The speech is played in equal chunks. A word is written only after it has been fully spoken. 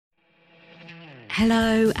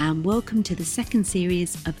Hello and welcome to the second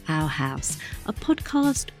series of Our House, a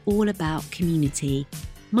podcast all about community.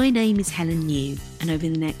 My name is Helen New, and over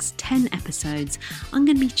the next 10 episodes, I'm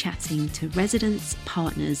going to be chatting to residents,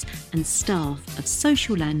 partners and staff of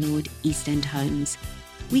social landlord East End Homes.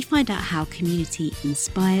 We find out how community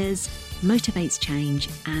inspires, motivates change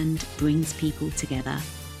and brings people together.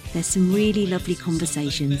 There's some really lovely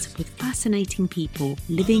conversations with fascinating people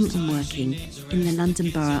living and working in the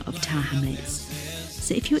London Borough of Tower Hamlets.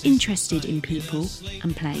 So if you're interested in people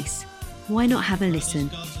and place, why not have a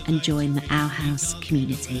listen and join the Our House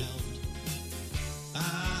community?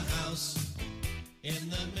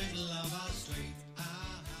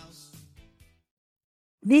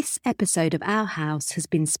 This episode of Our House has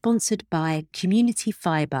been sponsored by Community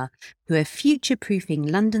Fibre, who are future-proofing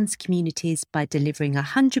London's communities by delivering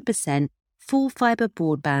 100% full fibre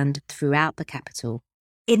broadband throughout the capital.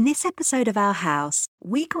 In this episode of Our House,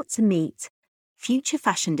 we got to meet future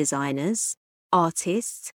fashion designers,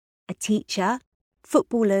 artists, a teacher,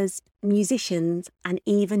 footballers, musicians and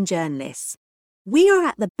even journalists. We are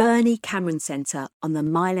at the Bernie Cameron Centre on the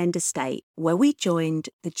Mile End Estate, where we joined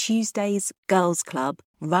the Tuesdays Girls Club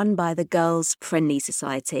run by the Girls Friendly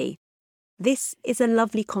Society. This is a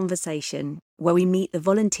lovely conversation where we meet the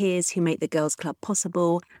volunteers who make the Girls Club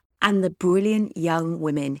possible and the brilliant young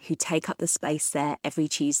women who take up the space there every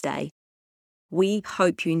Tuesday. We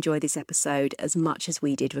hope you enjoy this episode as much as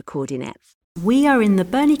we did recording it. We are in the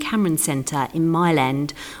Bernie Cameron Centre in Mile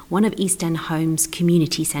End, one of East End Homes'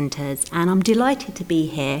 community centres, and I'm delighted to be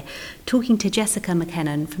here talking to Jessica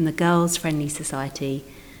McKennon from the Girls Friendly Society.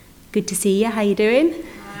 Good to see you. How are you doing?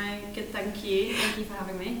 Hi, good, thank you. Thank you for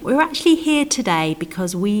having me. We're actually here today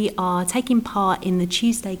because we are taking part in the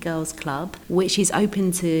Tuesday Girls Club, which is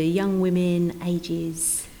open to young women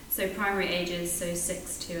ages... So primary ages, so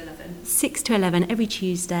 6 to 11. 6 to 11 every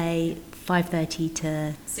Tuesday, 5:30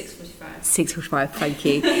 to... 6:45. 6:45, thank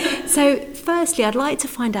you. So firstly, I'd like to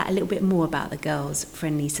find out a little bit more about the Girls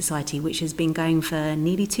Friendly Society, which has been going for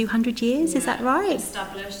nearly 200 years, is that right?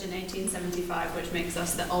 Established in 1875, which makes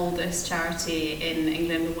us the oldest charity in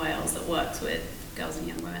England and Wales that works with girls and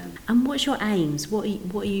young women. And what's your aims? What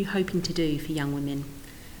are you hoping to do for young women?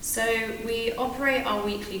 So we operate our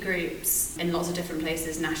weekly groups in lots of different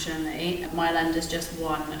places nationally. Mile End is just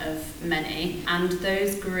one of many, and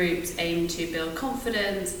those groups aim to build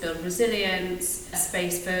confidence, build resilience, a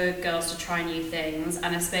space for girls to try new things,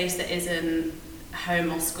 and a space that isn't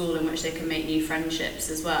home or school in which they can make new friendships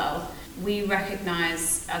as well. We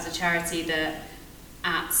recognise as a charity that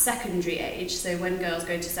at secondary age, so when girls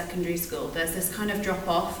go to secondary school, there's this kind of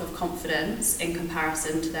drop-off of confidence in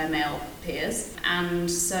comparison to their male peers. And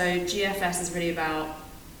so GFS is really about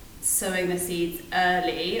sowing the seeds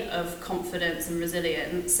early of confidence and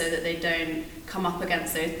resilience so that they don't come up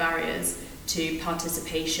against those barriers to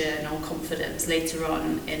participation or confidence later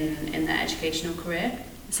on in their educational career.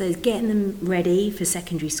 So it's getting them ready for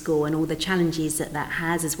secondary school and all the challenges that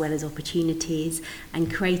has, as well as opportunities, and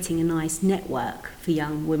creating a nice network for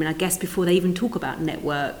young women, I guess, before they even talk about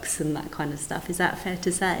networks and that kind of stuff. Is that fair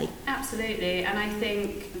to say? Absolutely, and I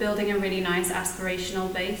think building a really nice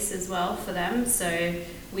aspirational base as well for them. So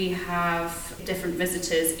we have different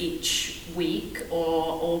visitors each week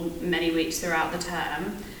or many weeks throughout the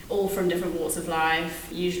term, all from different walks of life,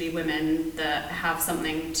 usually women that have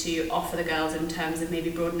something to offer the girls in terms of maybe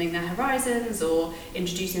broadening their horizons or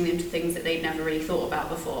introducing them to things that they'd never really thought about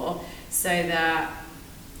before, so that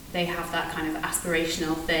they have that kind of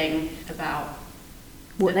aspirational thing about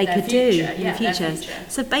what they could do in the future.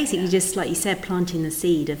 So basically, just like you said, planting the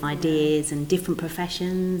seed of ideas and different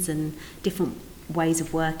professions and different ways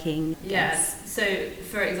of working. Yes. So,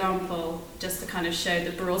 for example, just to kind of show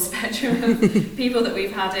the broad spectrum of people that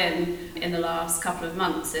we've had in the last couple of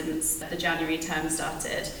months since the January term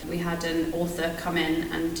started, we had an author come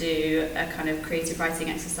in and do a kind of creative writing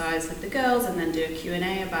exercise with the girls and then do a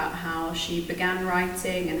Q&A about how she began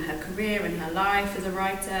writing and her career and her life as a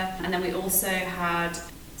writer. And then we also had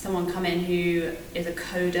someone come in who is a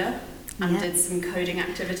coder and did some coding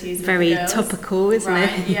activities with very the girls. Topical, isn't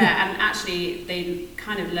it? Yeah, and actually they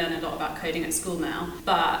kind of learn a lot about coding at school now,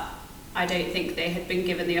 but I don't think they had been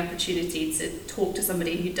given the opportunity to talk to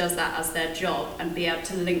somebody who does that as their job and be able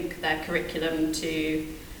to link their curriculum to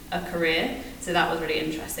a career. So that was really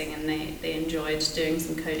interesting, and they enjoyed doing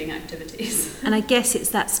some coding activities. And I guess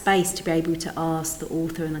it's that space to be able to ask the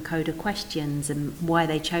author and the coder questions and why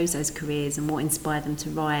they chose those careers and what inspired them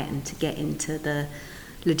to write and to get into the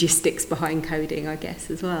logistics behind coding, I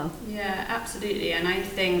guess, as well. Yeah, absolutely. And I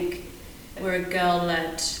think we're a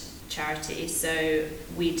girl-led charity, so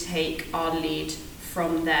we take our lead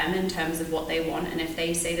from them in terms of what they want, and if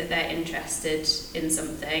they say that they're interested in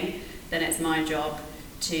something, then it's my job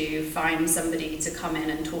to find somebody to come in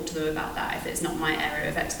and talk to them about that if it's not my area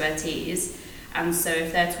of expertise. And so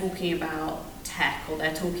if they're talking about tech or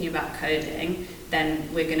they're talking about coding,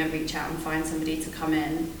 then we're going to reach out and find somebody to come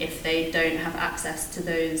in if they don't have access to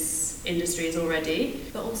those industries already.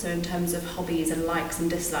 But also in terms of hobbies and likes and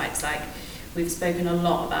dislikes, like we've spoken a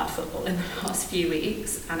lot about football in the last few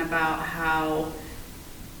weeks and about how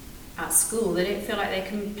at school they don't feel like they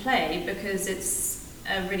can play because it's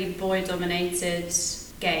a really boy-dominated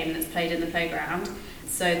game that's played in the playground.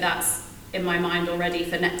 So that's in my mind already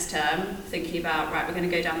for next term, thinking about, right, we're going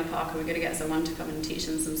to go down the park and we're going to get someone to come and teach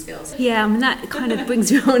them some skills. Yeah, I mean, that kind of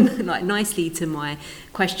brings me on like nicely to my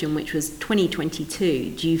question, which was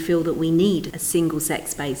 2022. Do you feel that we need a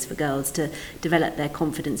single-sex space for girls to develop their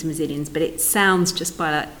confidence and resilience? But it sounds, just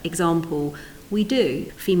by that example, we do.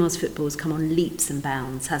 Females football has come on leaps and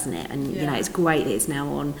bounds, hasn't it? And, you know, it's great that it's now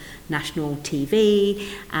on national TV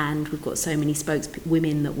and we've got so many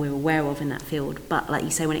spokeswomen that we're aware of in that field. But like you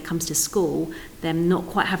say, when it comes to school, they're not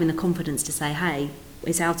quite having the confidence to say, hey,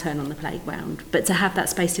 it's our turn on the playground. But to have that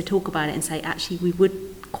space to talk about it and say, actually, we would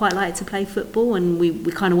quite like to play football and we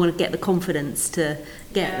kind of want to get the confidence to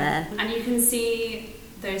get there. And you can see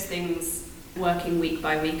those things working week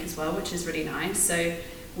by week as well, which is really nice. So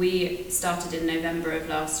we started in November of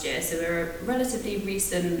last year, so we're a relatively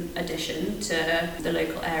recent addition to the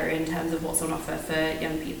local area in terms of what's on offer for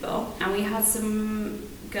young people. And we had some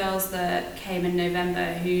girls that came in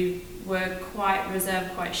November who were quite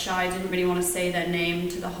reserved, quite shy, didn't really want to say their name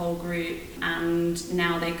to the whole group, and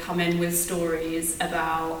now they come in with stories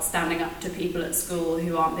about standing up to people at school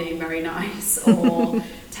who aren't being very nice or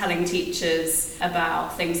telling teachers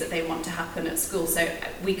about things that they want to happen at school. So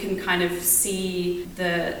we can kind of see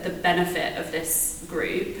the benefit of this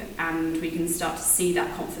group, and we can start to see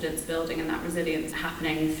that confidence building and that resilience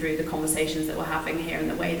happening through the conversations that we're having here and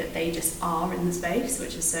the way that they just are in the space,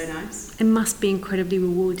 which is so nice. It must be incredibly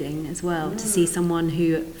rewarding as well to see someone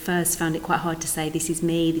who at first found it quite hard to say, this is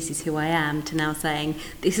me, this is who I am, to now saying,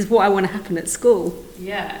 this is what I want to happen at school.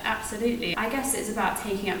 Yeah, absolutely. I guess it's about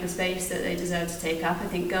taking up the space that they deserve to take up. I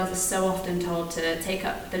think girls are so often told to take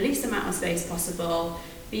up the least amount of space possible,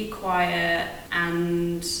 be quiet,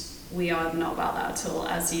 and we are not about that at all,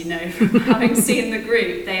 as you know from having seen the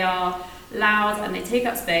group. They are loud and they take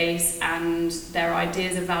up space and their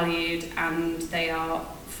ideas are valued and they are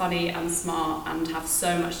funny and smart and have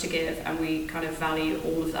so much to give, and we kind of value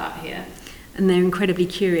all of that here. And they're incredibly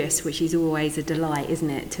curious, which is always a delight, isn't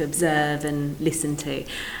it, to observe and listen to.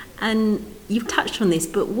 And you've touched on this,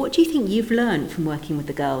 but what do you think you've learned from working with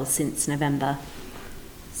the girls since November?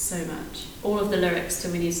 So much. All of the lyrics to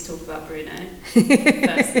We Need to Talk About Bruno,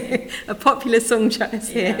 firstly. A popular song choice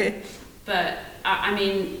here. Yeah. But, I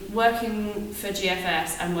mean, working for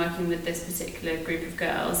GFS and working with this particular group of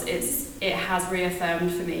girls, it has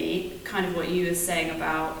reaffirmed for me kind of what you were saying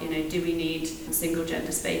about, you know, do we need single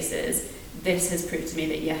gender spaces? This has proved to me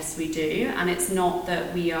that yes, we do. And it's not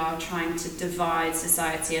that we are trying to divide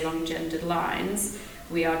society along gendered lines.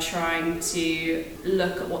 We are trying to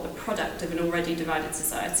look at what the product of an already divided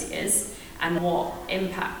society is and what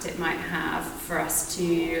impact it might have for us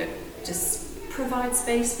to just provide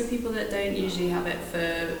space for people that don't usually have it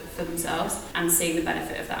for themselves. And seeing the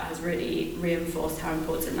benefit of that has really reinforced how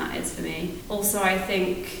important that is for me. Also, I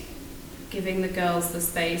think giving the girls the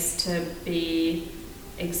space to be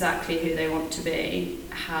exactly who they want to be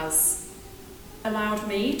has allowed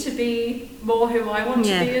me to be more who I want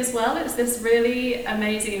to be as well. It's this really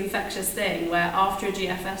amazing, infectious thing where after a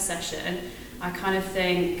GFS session, I kind of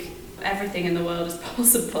think everything in the world is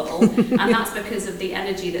possible. And that's because of the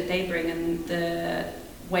energy that they bring and the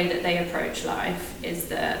way that they approach life, is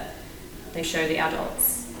that they show the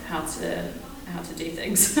adults how to do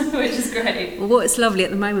things, which is great. Well, what's lovely at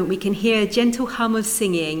the moment, we can hear a gentle hum of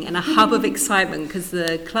singing and a hum of excitement because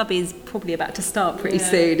the club is probably about to start pretty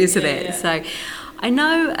soon, isn't it? Yeah. So I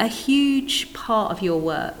know a huge part of your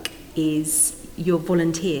work is your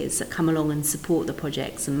volunteers that come along and support the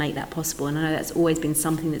projects and make that possible, and I know that's always been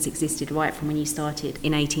something that's existed right from when you started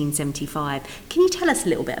in 1875. Can you tell us a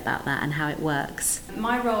little bit about that and how it works?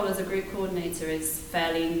 My role as a group coordinator is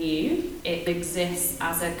fairly new. It exists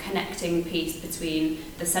as a connecting piece between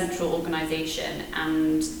the central organisation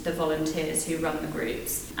and the volunteers who run the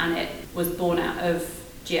groups, and it was born out of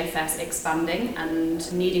GFS expanding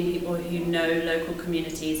and needing people who know local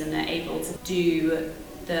communities and are able to do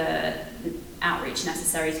the outreach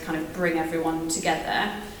necessary to kind of bring everyone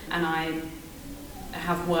together. And I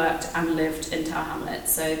have worked and lived in Tower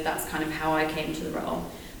Hamlets, so that's kind of how I came to the role.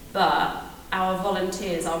 But our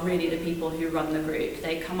volunteers are really the people who run the group.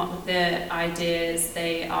 They come up with the ideas,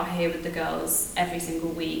 they are here with the girls every single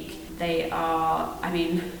week.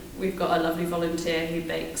 We've got a lovely volunteer who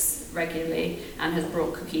bakes regularly and has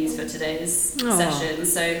brought cookies for today's session.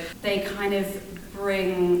 So they kind of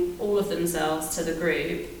bring all of themselves to the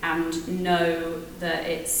group and know that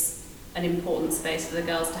it's an important space for the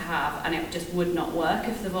girls to have, and it just would not work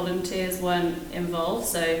if the volunteers weren't involved.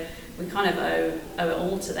 So we kind of owe it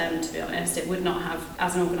all to them, to be honest. It would not have,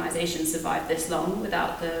 as an organisation, survived this long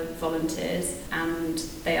without the volunteers, and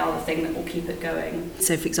they are the thing that will keep it going.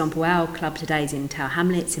 So, for example, our club today is in Tower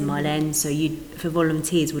Hamlets in Mile End, so for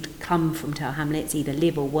volunteers would come from Tower Hamlets, either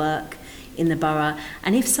live or work in the borough.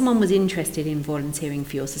 And if someone was interested in volunteering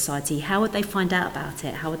for your society, how would they find out about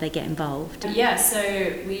it? How would they get involved? Yeah, so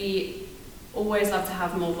we always love to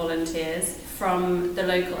have more volunteers from the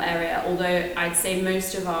local area, although I'd say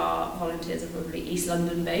most of our volunteers are probably East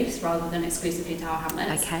London based rather than exclusively Tower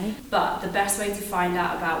Hamlets. Okay. But the best way to find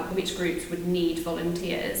out about which groups would need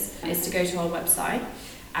volunteers is to go to our website,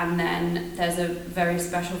 and then there's a very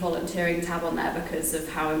special volunteering tab on there because of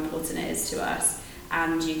how important it is to us.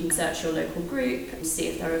 And you can search your local group and see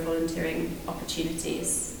if there are volunteering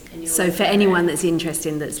opportunities. So for anyone that's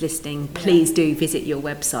interested, that's listening, please do visit your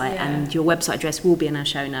website, and your website address will be in our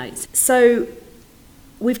show notes. So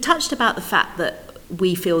we've touched about the fact that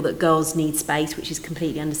we feel that girls need space, which is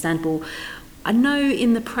completely understandable. I know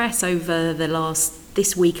in the press over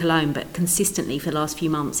this week alone, but consistently for the last few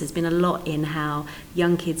months, there's been a lot in how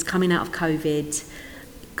young kids coming out of COVID,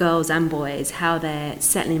 girls and boys, how they're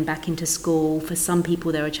settling back into school. For some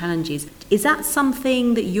people there are challenges. Is that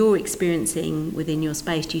something that you're experiencing within your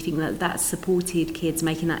space? Do you think that that's supported kids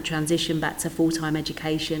making that transition back to full-time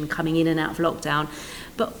education, coming in and out of lockdown?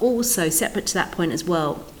 But also, separate to that point as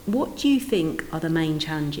well, what do you think are the main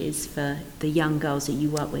challenges for the young girls that you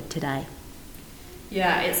work with today?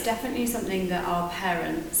 Yeah, it's definitely something that our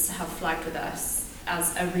parents have flagged with us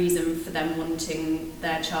as a reason for them wanting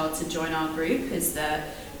their child to join our group, is that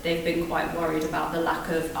they've been quite worried about the lack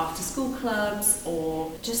of after-school clubs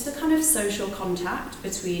or just the kind of social contact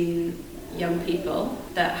between young people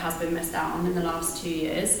that has been missed out on in the last 2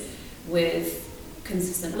 years with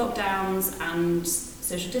consistent lockdowns and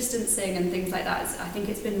social distancing and things like that. I think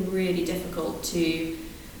it's been really difficult to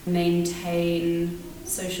maintain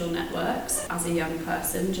social networks as a young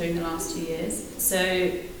person during the last 2 years.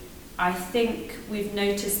 So I think we've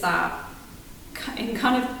noticed that in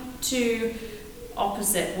kind of two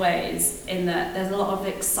opposite ways, in that there's a lot of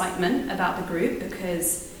excitement about the group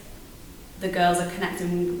because the girls are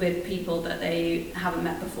connecting with people that they haven't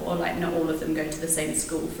met before. Like, not all of them go to the same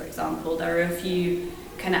school, for example. There are a few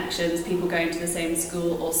connections, people going to the same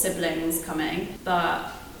school or siblings coming,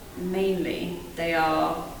 but mainly they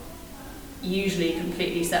are usually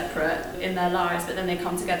completely separate in their lives, but then they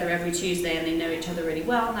come together every Tuesday and they know each other really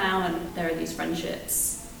well now, and there are these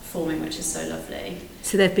friendships forming, which is so lovely.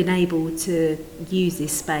 So they've been able to use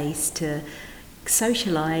this space to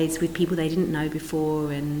socialise with people they didn't know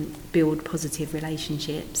before and build positive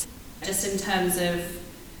relationships. Just in terms of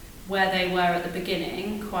where they were at the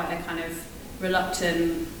beginning, quite a kind of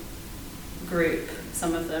reluctant group,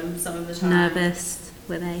 some of the time. Nervous,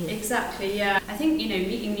 were they? Exactly, yeah. I think,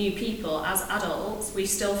 meeting new people as adults, we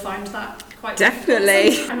still find that quite definitely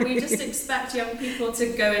difficult. And we just expect young people to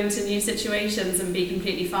go into new situations and be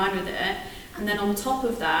completely fine with it. And then on top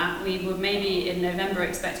of that, we were maybe in November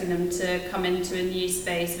expecting them to come into a new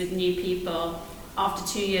space with new people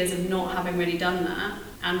after 2 years of not having really done that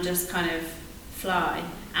and just kind of fly.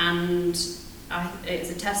 And it's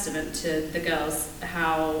a testament to the girls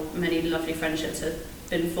how many lovely friendships have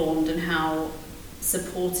been formed and how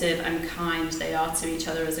supportive and kind they are to each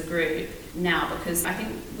other as a group now, because I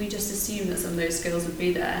think we just assumed that some of those skills would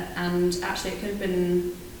be there, and actually it could have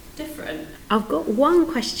been different. I've got one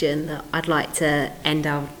question that I'd like to end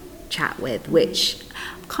our chat with, which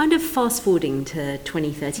I'm kind of fast forwarding to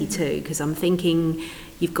 2032, because I'm thinking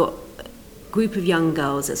you've got a group of young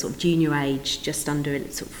girls at sort of junior age, just under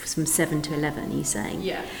sort of from 7 to 11, you're saying?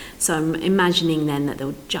 Yeah. So I'm imagining then that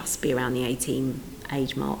they'll just be around the 18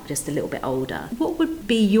 age mark, just a little bit older. What would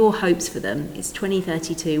be your hopes for them? It's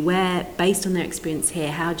 2032, where, based on their experience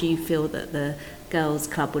here, how do you feel that the Girls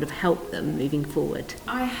Club would have helped them moving forward?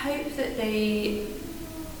 I hope that they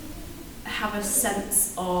have a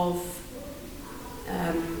sense of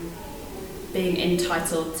being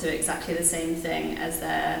entitled to exactly the same thing as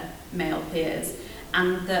their male peers,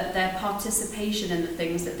 and that their participation in the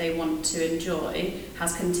things that they want to enjoy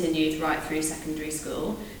has continued right through secondary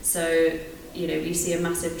school. So we see a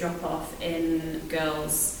massive drop-off in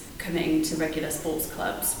girls committing to regular sports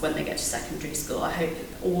clubs when they get to secondary school. I hope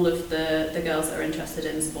all of the girls that are interested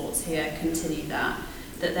in sports here continue that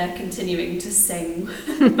they're continuing to sing,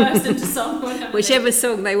 burst into song, whichever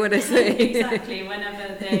song they want to sing. Exactly,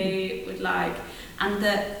 whenever they would like. And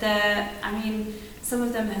that some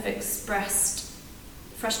of them have expressed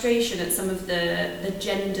frustration at some of the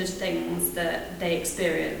gendered things that they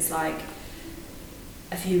experience. Like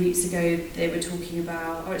a few weeks ago, they were talking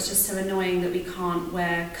about, it's just so annoying that we can't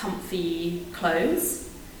wear comfy clothes.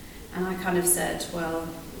 And I kind of said, well,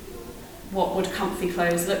 what would comfy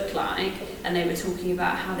clothes look like? And they were talking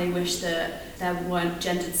about how they wish that there weren't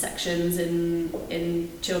gendered sections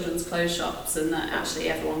in children's clothes shops, and that actually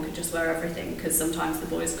everyone could just wear everything, because sometimes the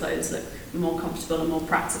boys' clothes look more comfortable and more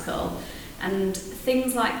practical. And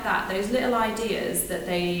things like that, those little ideas that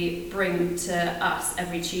they bring to us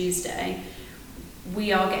every Tuesday,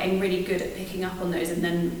 we are getting really good at picking up on those and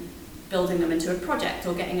then building them into a project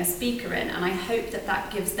or getting a speaker in. And I hope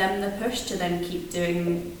that gives them the push to then keep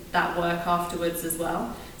doing that work afterwards as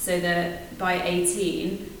well, so that by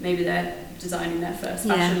 18 maybe they're designing their first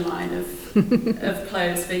fashion line of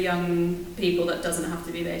clothes for young people that doesn't have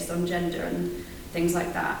to be based on gender and things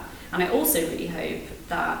like that. And I also really hope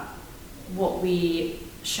that what we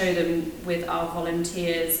show them with our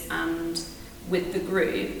volunteers and with the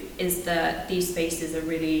group is that these spaces are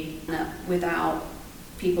really, without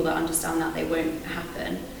people that understand that, they won't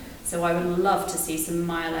happen. So I would love to see some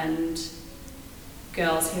Mile End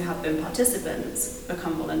girls who have been participants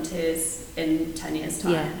become volunteers in 10 years'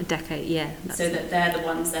 time. Yeah, a decade, yeah. So that they're the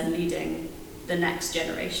ones then leading the next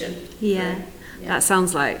generation. Yeah. That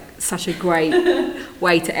sounds like such a great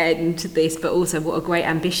way to end this, but also what a great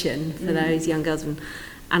ambition for those young girls.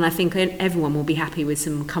 And I think everyone will be happy with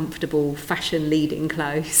some comfortable fashion leading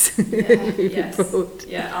clothes. Forward.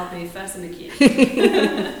 Yeah, I'll be first in the queue.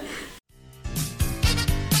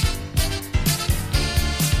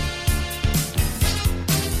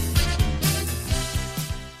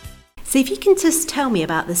 So if you can just tell me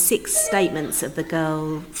about the 6 statements of the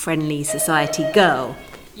Girl Friendly Society Girl.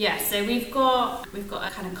 Yeah, so we've got a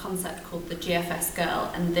kind of concept called the GFS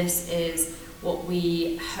Girl, and this is what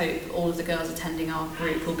we hope all of the girls attending our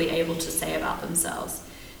group will be able to say about themselves.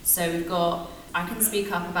 So we've got, I can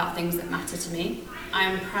speak up about things that matter to me. I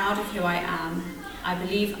am proud of who I am. I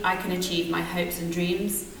believe I can achieve my hopes and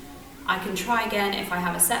dreams. I can try again if I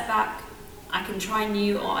have a setback. I can try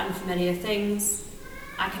new or unfamiliar things.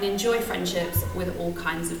 I can enjoy friendships with all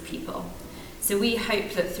kinds of people. So we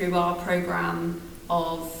hope that through our programme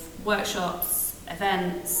of workshops,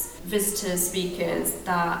 events, visitors, speakers,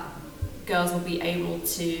 that girls will be able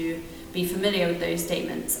to be familiar with those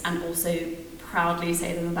statements and also proudly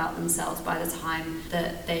say them about themselves by the time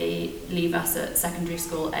that they leave us at secondary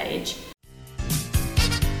school age.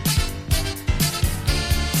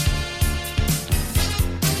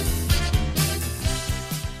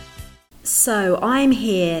 So I'm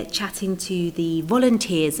here chatting to the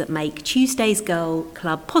volunteers that make Tuesday's Girl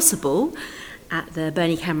Club possible at the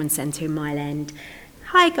Bernie Cameron Centre in Mile End.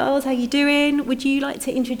 Hi girls, how you doing? Would you like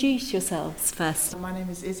to introduce yourselves first? My name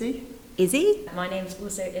is Izzy. Izzy? My name's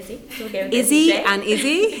also Izzy. Izzy and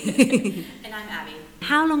Izzy. And I'm Abby.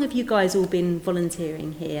 How long have you guys all been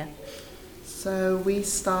volunteering here? So we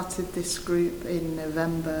started this group in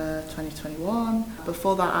November 2021.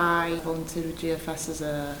 Before that I volunteered with GFS as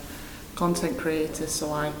a content creator,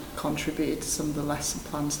 so I contributed to some of the lesson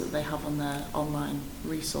plans that they have on their online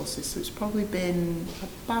resources. So it's probably been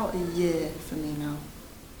about a year for me now.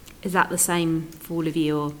 Is that the same for all of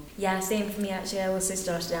you? Or? Yeah, same for me actually. I also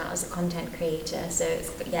started out as a content creator, so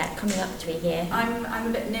it's coming up to a year. I'm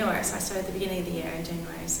a bit newer, so I started at the beginning of the year in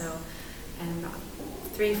January, so about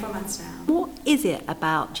 3-4 months now. What is it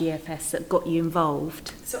about GFS that got you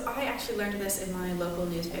involved? So I actually learned of this in my local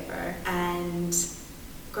newspaper, and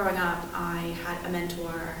growing up I had a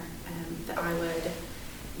mentor that I would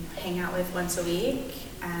hang out with once a week.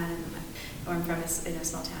 Where I'm from is in a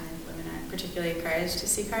small town, and women aren't particularly encouraged to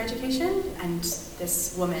seek higher education, and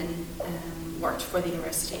this woman worked for the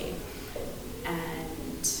university,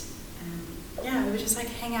 and we would just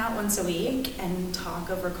hang out once a week and talk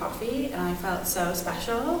over coffee, and I felt so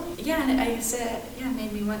special. And I guess it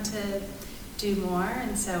made me want to do more,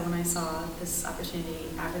 and so when I saw this opportunity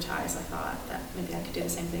advertised, I thought that maybe I could do the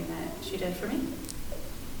same thing that she did for me.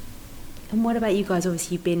 And what about you guys?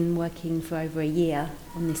 Obviously you've been working for over a year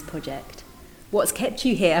on this project. What's kept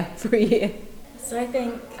you here for a year? So I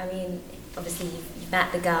think, obviously you've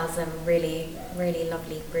met the girls, a really, really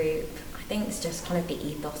lovely group. I think it's just kind of the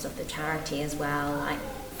ethos of the charity as well.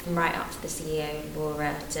 from right up to the CEO,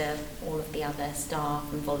 Laura, to all of the other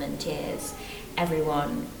staff and volunteers.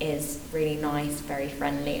 Everyone is really nice, very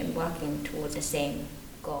friendly, and working towards the same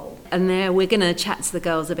goal. And we're going to chat to the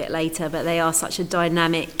girls a bit later, but they are such a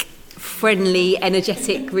dynamic, friendly,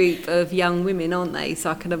 energetic group of young women, aren't they?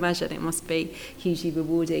 So I can imagine it must be hugely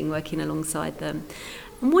rewarding working alongside them.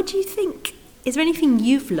 And what do you think? Is there anything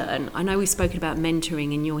you've learned? I know we've spoken about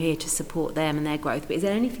mentoring and you're here to support them and their growth, but is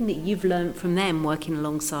there anything that you've learned from them working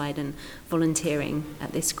alongside and volunteering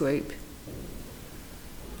at this group?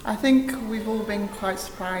 I think we've all been quite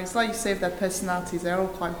surprised. Like you say, with their personalities, they're all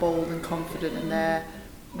quite bold and confident, and they're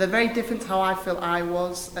very different to how I feel I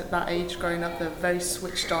was at that age growing up. They're very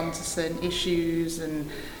switched on to certain issues, and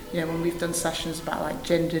when we've done sessions about like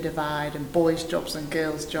gender divide and boys' jobs and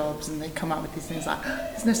girls' jobs, and they come out with these things like,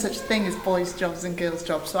 there's no such thing as boys' jobs and girls'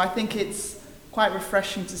 jobs. So I think it's quite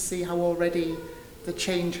refreshing to see how already the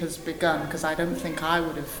change has begun, because I don't think I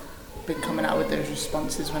would have been coming out with those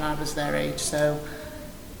responses when I was their age. So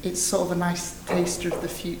it's sort of a nice taster of the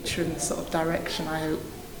future and the sort of direction I hope,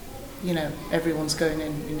 everyone's going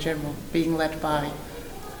in general, being led by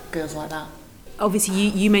girls like that. Obviously,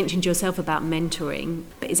 you mentioned yourself about mentoring,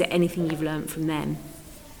 but is there anything you've learned from them?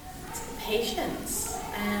 Patience.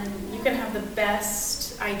 And you can have the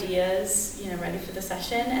best ideas, ready for the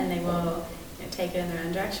session, and they will take it in their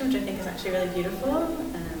own direction, which I think is actually really beautiful.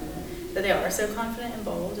 That they are so confident and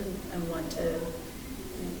bold and want to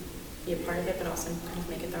be a part of it, but also kind of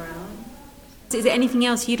make it their own. Is there anything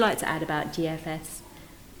else you'd like to add about GFS?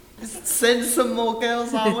 Send some more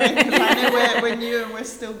girls our way, because I know we're new and we're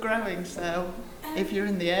still growing, so if you're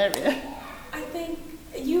in the area. I think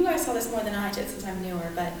you guys saw this more than I did since I'm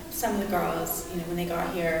newer, but some of the girls, when they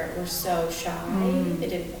got here, were so shy. They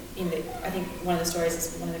didn't, I think one of the stories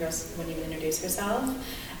is one of the girls wouldn't even introduce herself.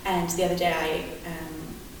 And the other day I,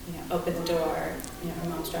 opened the door, her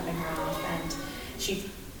mom's dropping her off, and she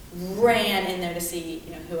ran in there to see,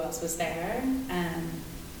 who else was there.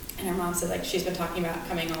 And her mom said, she's been talking about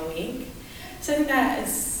coming all week. So I think that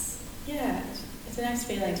is, it's a nice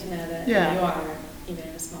feeling to know that you are, even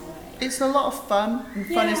in a small way. It's a lot of fun, and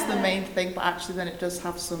fun is the main thing, but actually then it does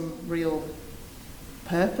have some real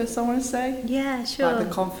purpose, I want to say. Yeah, sure. Like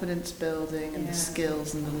the confidence building and the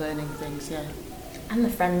skills and the learning things, And the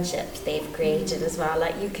friendships they've created as well.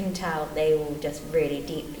 You can tell they all just really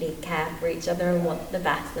deeply care for each other and want the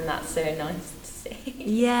best, and that's so nice to see.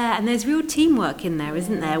 Yeah, and there's real teamwork in there,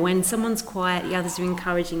 isn't there? When someone's quiet, the others are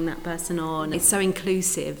encouraging that person on. It's so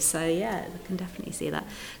inclusive, so I can definitely see that.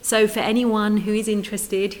 So for anyone who is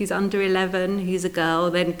interested, who's under 11, who's a girl,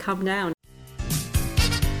 then come down.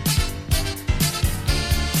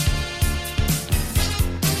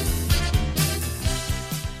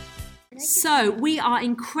 So we are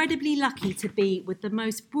incredibly lucky to be with the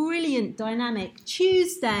most brilliant, dynamic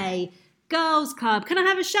Tuesday Girls Club. Can I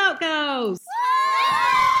have a shout, girls?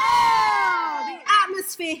 The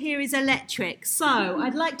atmosphere here is electric. So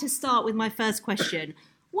I'd like to start with my first question.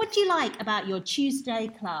 What do you like about your Tuesday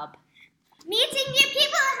club? Meeting new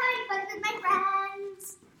people and having fun with my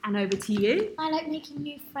friends. And over to you. I like making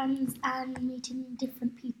new friends and meeting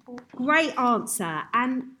different people. Great answer.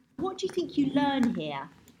 And what do you think you learn here?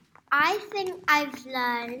 I think I've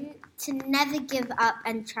learned to never give up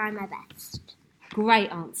and try my best. Great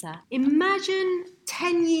answer. Imagine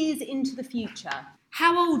 10 years into the future.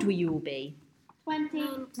 How old will you all be? 20,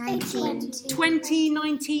 20,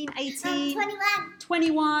 19, 18? 21.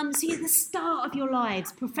 21. So you're at the start of your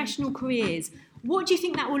lives, professional careers. What do you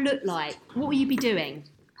think that will look like? What will you be doing?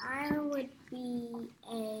 I would be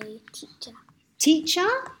a teacher. Teacher?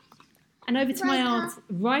 And over to my aunt.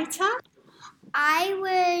 Writer? I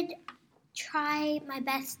would try my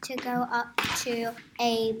best to go up to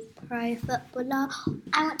a pro footballer.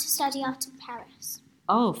 I want to study art in Paris.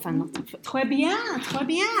 Oh, fantastic. Très bien, très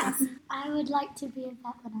bien. I would like to be a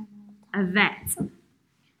vet when I'm old. A vet.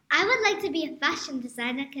 I would like to be a fashion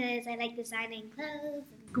designer because I like designing clothes.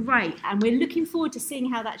 Great, and we're looking forward to seeing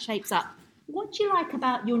how that shapes up. What do you like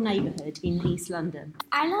about your neighbourhood in East London?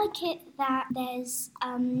 I like it that there's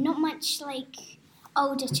not much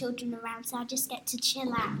older children around, so I just get to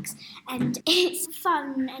chillax, and it's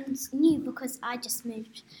fun and new because I just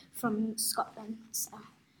moved from Scotland. So.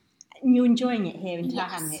 And you're enjoying it here in Tower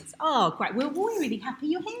Yes. Hamlets? Oh, great. We're really happy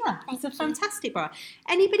you're here. It's a Thank you. fantastic borough.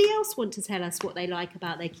 Anybody else want to tell us what they like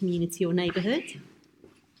about their community or neighbourhood?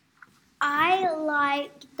 I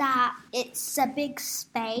like that it's a big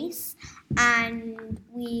space, and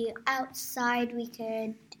outside we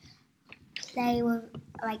could play with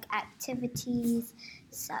activities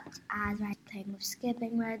such as playing with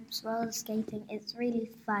skipping ropes, roller skating. It's really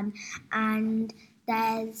fun, and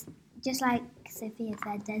there's just like Sophia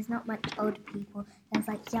said, there's not much older people. There's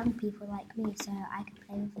like young people like me, so I can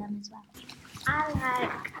play with them as well. I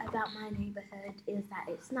like about my neighbourhood is that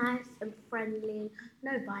it's nice and friendly,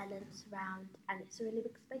 no violence around, and it's a really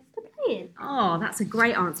big space to play in. Oh, that's a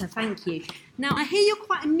great answer, thank you. Now, I hear you're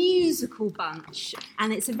quite a musical bunch,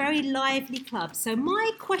 and it's a very lively club. So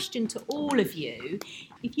my question to all of you,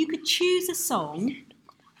 if you could choose a song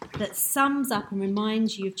that sums up and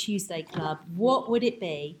reminds you of Tuesday Club, what would it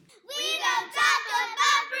be? We don't talk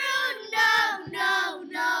about Bruno, no,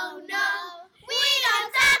 no, no. We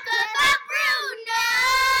don't talk about Bruno.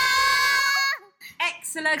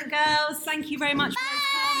 Excellent, girls. Thank you very much for those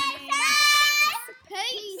harmonies.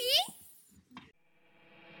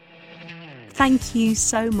 Thank you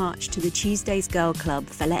so much to the Tuesdays Girl Club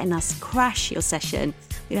for letting us crash your session.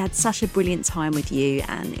 We had such a brilliant time with you,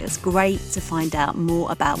 and it was great to find out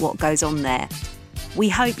more about what goes on there. We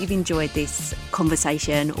hope you've enjoyed this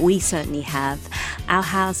conversation. We certainly have. Our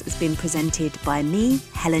House has been presented by me,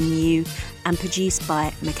 Helen New, and produced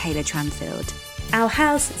by Michaela Tranfield. Our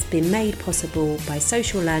House has been made possible by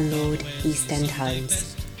social landlord East End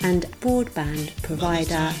Homes and broadband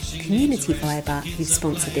provider Community Fibre, who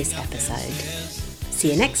sponsored this episode.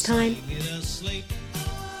 See you next time.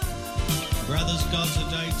 Brother's got a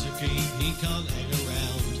date to keep, he can't hang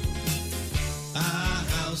around.